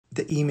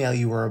The email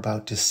you are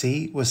about to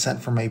see was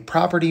sent from a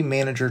property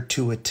manager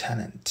to a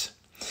tenant.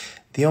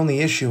 The only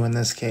issue in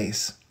this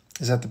case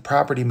is that the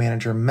property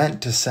manager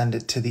meant to send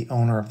it to the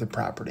owner of the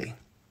property.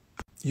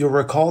 You'll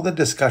recall the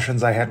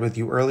discussions I had with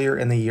you earlier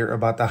in the year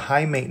about the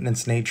high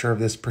maintenance nature of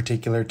this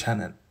particular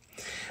tenant.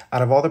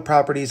 Out of all the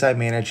properties I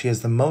manage, he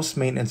has the most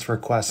maintenance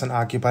requests and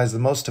occupies the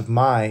most of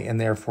my and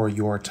therefore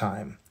your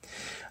time.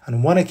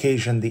 On one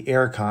occasion, the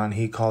aircon,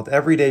 he called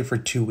every day for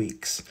 2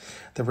 weeks.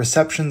 The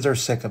receptions are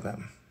sick of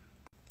him.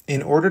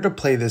 In order to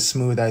play this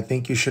smooth, I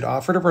think you should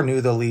offer to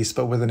renew the lease,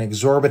 but with an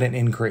exorbitant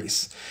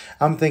increase.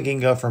 I'm thinking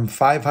go from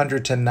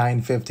 $500 to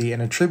 $950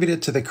 and attribute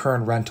it to the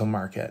current rental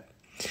market.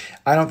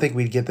 I don't think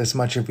we'd get this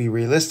much if we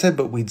relisted,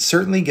 but we'd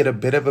certainly get a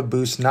bit of a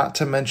boost, not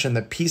to mention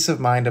the peace of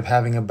mind of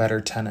having a better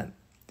tenant.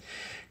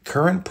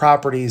 Current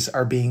properties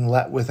are being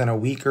let within a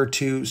week or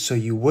two, so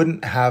you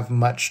wouldn't have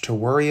much to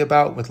worry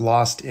about with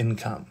lost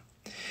income.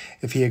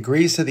 If he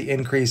agrees to the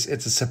increase,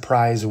 it's a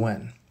surprise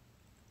win.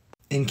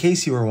 In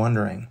case you were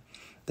wondering,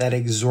 that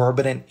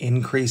exorbitant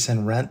increase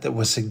in rent that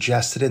was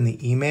suggested in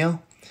the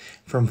email,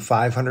 from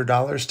 $500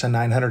 to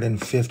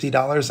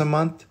 $950 a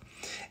month,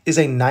 is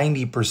a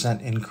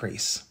 90%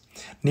 increase,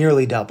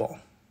 nearly double.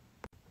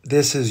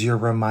 This is your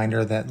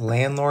reminder that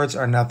landlords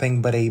are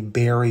nothing but a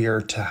barrier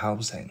to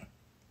housing.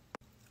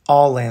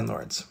 All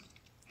landlords,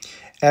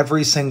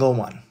 every single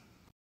one,